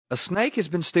A snake has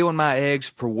been stealing my eggs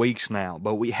for weeks now,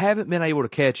 but we haven't been able to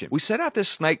catch him. We set out this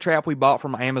snake trap we bought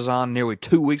from Amazon nearly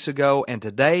 2 weeks ago, and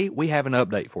today we have an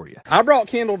update for you. I brought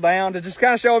Kendall down to just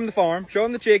kind of show him the farm, show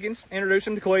him the chickens, introduce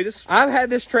him to Cletus. I've had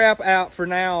this trap out for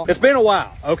now, it's been a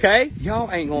while, okay? Y'all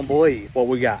ain't gonna believe what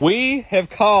we got. We have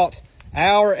caught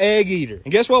our egg eater.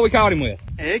 And guess what we caught him with?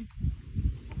 Egg?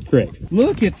 Correct.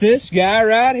 Look at this guy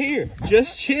right here,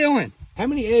 just chilling. How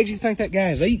many eggs do you think that guy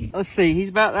is eating? Let's see, he's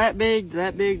about that big,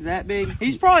 that big, that big.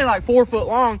 He's probably like 4 foot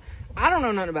long. I don't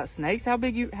know nothing about snakes. How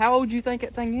old do you think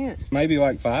that thing is? Maybe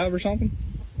like 5 or something?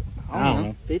 I don't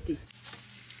know. 50.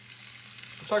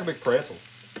 Looks like a big pretzel.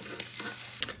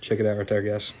 Check it out right there,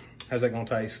 guys. How's that gonna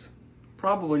taste?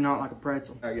 Probably not like a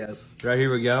pretzel. All right, guys. Right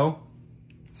here we go.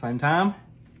 Same time.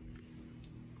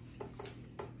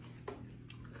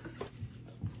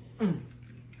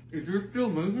 Is yours still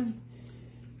moving?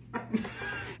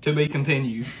 To be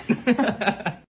continued.